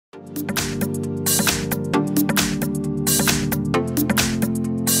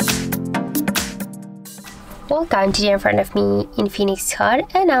Welcome, today in front of me Infinix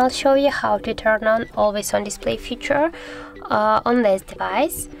Hot, and I'll show you how to turn on always on display feature on this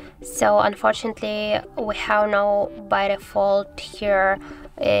device. So unfortunately we have now by default here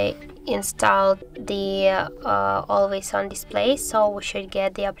installed the always on display, so we should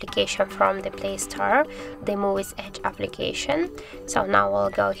get the application from the Play Store, the Muviz Edge application. So now we'll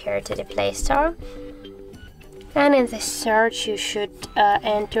go here to the Play Store, and in the search you should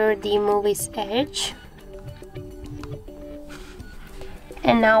enter the Muviz Edge.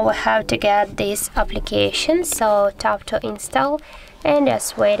 And now we have to get this application, so tap to install and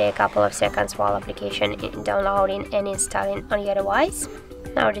just wait a couple of seconds while application is downloading and installing on your device.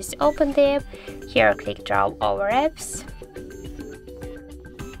 Now just open the app, here click Drop Over Apps,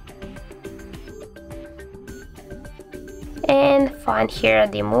 and find here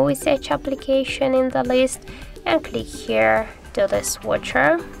the Muviz Edge application in the list and click here to the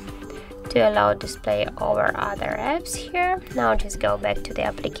switcher to allow display over other apps here. Now just go back to the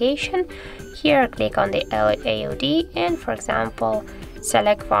application, here click on the AOD and for example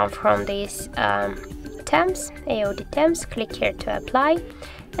select one from these temps, AOD temps, click here to apply,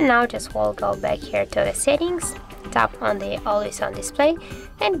 and now just we'll go back here to the settings, tap on the always on display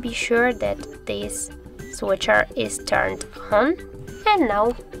and be sure that this switcher is turned on. And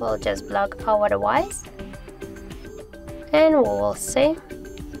now we'll just block our device and we will see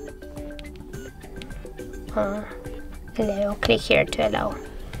allow, click here to allow.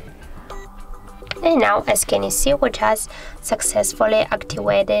 And now as can you see, we just successfully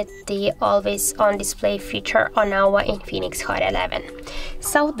activated the always on display feature on our Infinix Hot 11.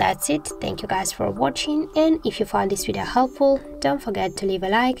 So that's it. Thank you guys for watching, and if you found this video helpful, don't forget to leave a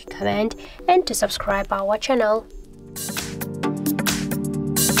like, comment and to subscribe our channel.